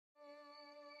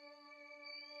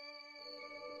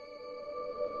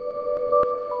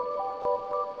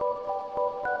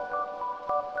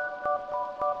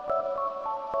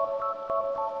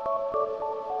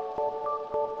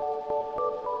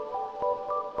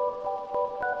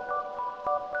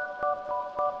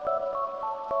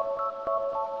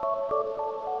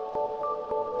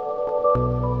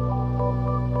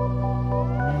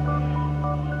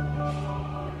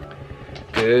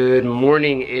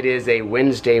morning. It is a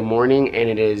Wednesday morning, and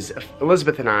it is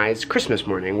Elizabeth and I's Christmas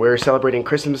morning. We're celebrating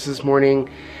Christmas this morning,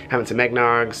 having some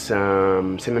eggnog,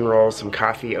 some cinnamon rolls, some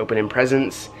coffee, opening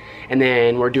presents, and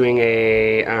then we're doing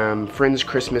a friend's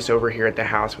Christmas over here at the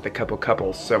house with a couple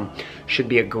couples. So should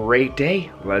be a great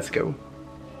day. Let's go.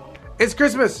 It's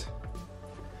Christmas.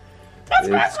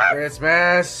 It's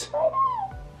Christmas.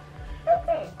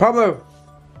 Pablo,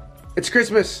 it's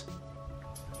Christmas.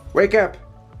 Wake up.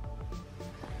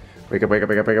 Wake up, wake up,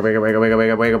 wake up, wake up, wake up, wake up, wake up,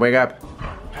 wake up, wake up, wake up.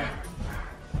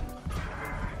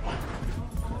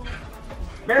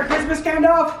 Merry Christmas,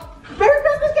 Gandalf! Merry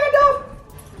Christmas, Gandalf!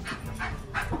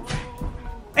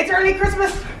 It's early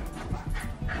Christmas!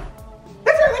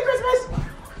 It's early Christmas!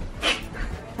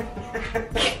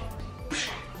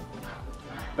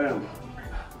 Boom.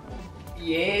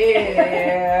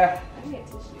 Yeah! I need a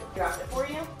tissue. Dropped it for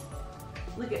you.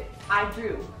 Look at, I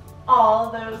drew all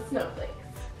those snowflakes.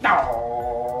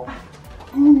 Oh.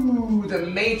 Ooh, the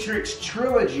Matrix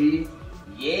trilogy.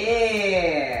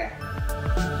 Yeah.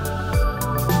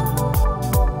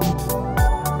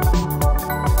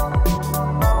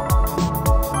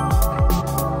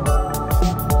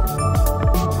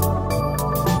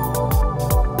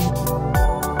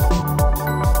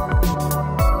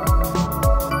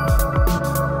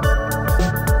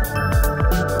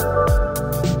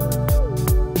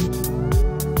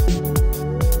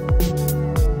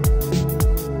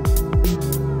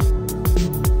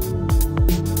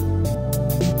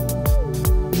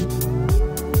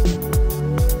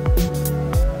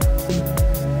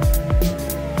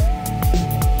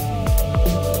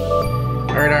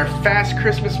 Fast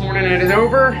Christmas morning, and it is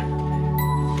over.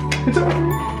 It's over.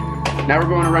 Now we're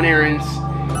going to run errands,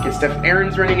 get stuff.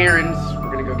 Aaron's running errands.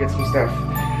 We're gonna go get some stuff.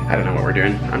 I don't know what we're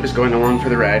doing. I'm just going along for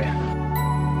the ride.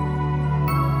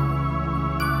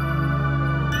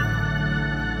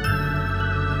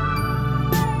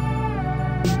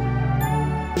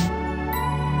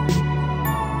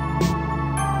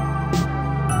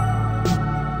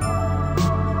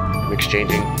 I'm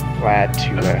exchanging plaid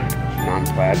to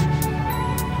non-plaid.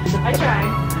 I tried.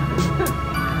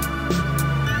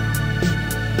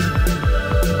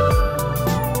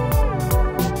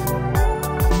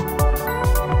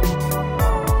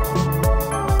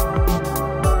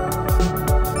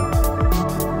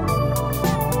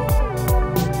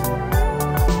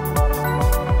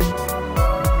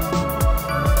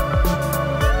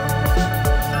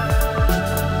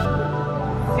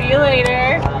 See you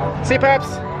later. See you,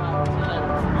 Pops.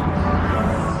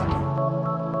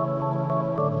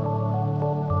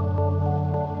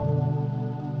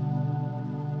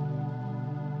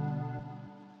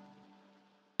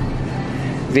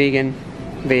 Vegan,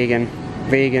 vegan,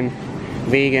 vegan,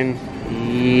 vegan,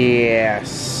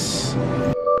 yes.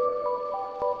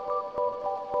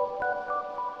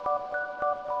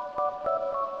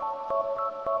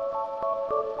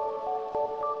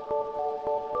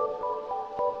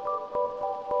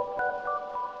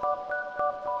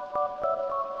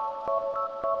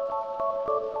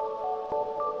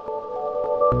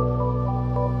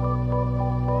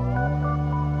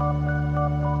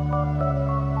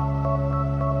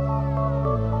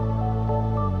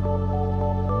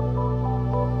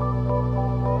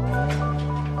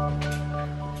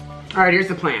 All right, here's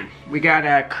the plan. We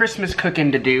got Christmas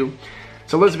cooking to do.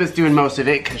 So Elizabeth's doing most of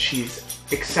it because she's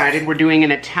excited. We're doing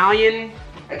an Italian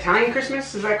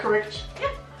Christmas, is that correct?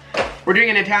 Yeah. We're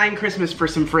doing an Italian Christmas for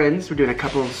some friends. We're doing a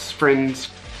couple's friends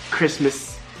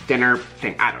Christmas dinner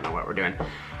thing. I don't know what we're doing.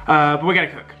 But we gotta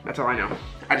cook, that's all I know.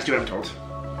 I just do what I'm told.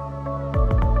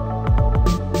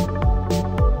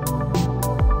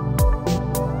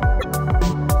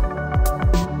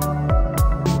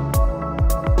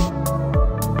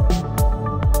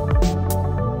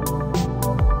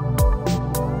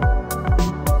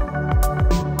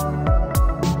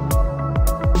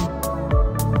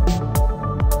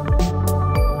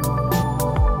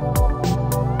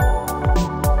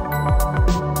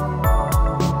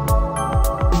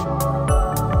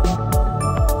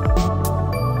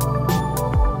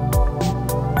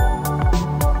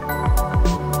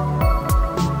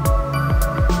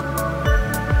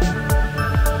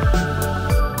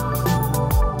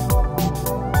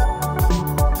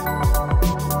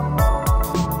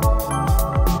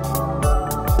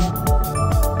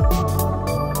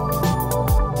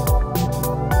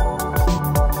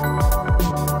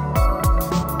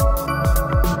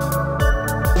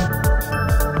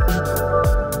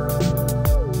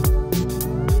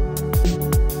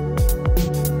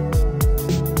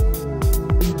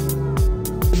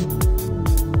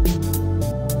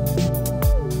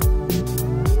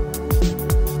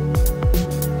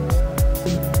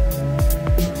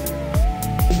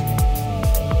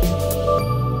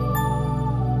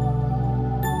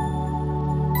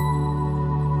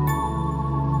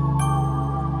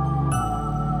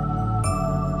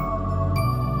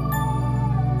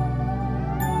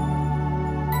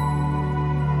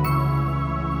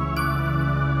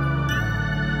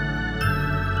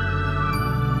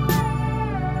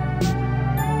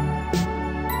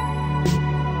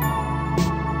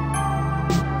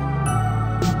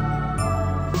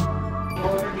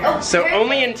 So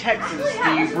only in Texas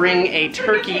do you bring a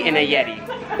turkey in a Yeti.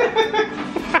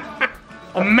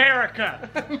 America!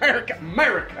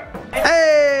 America!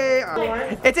 Hey!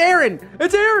 It's Aaron!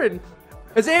 It's Aaron!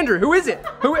 It's Andrew. Who is it?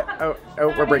 Oh,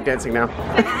 we're breakdancing now.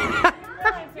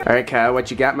 All right, Kyle, what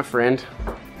you got, my friend?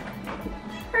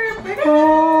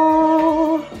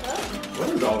 Oh, What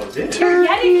is all of this? Your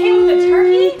Yeti came with a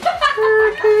turkey?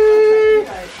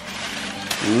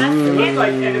 It's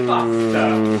like, and it's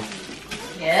pasta.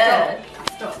 Yeah.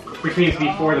 Which means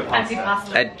before the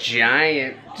pasta. a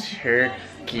giant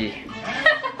turkey.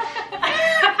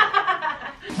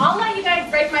 I'll let you guys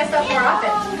break my stuff more often.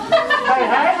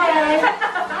 Hi.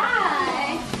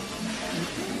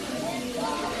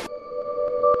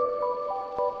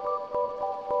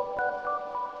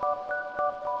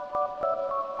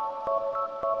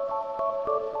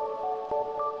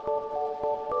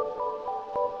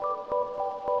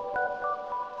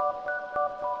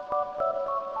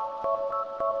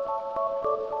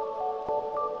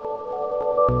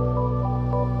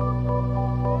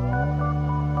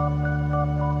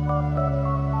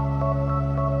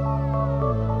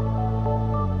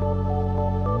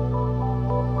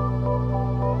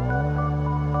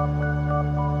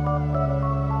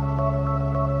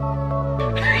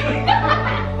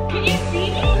 Can you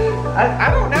see me?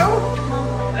 I don't know.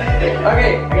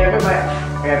 Okay, I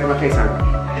gotta put my face on.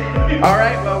 All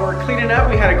right, well, we're cleaning up.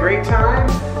 We had a great time.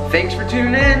 Thanks for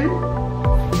tuning in.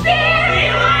 See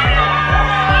you later.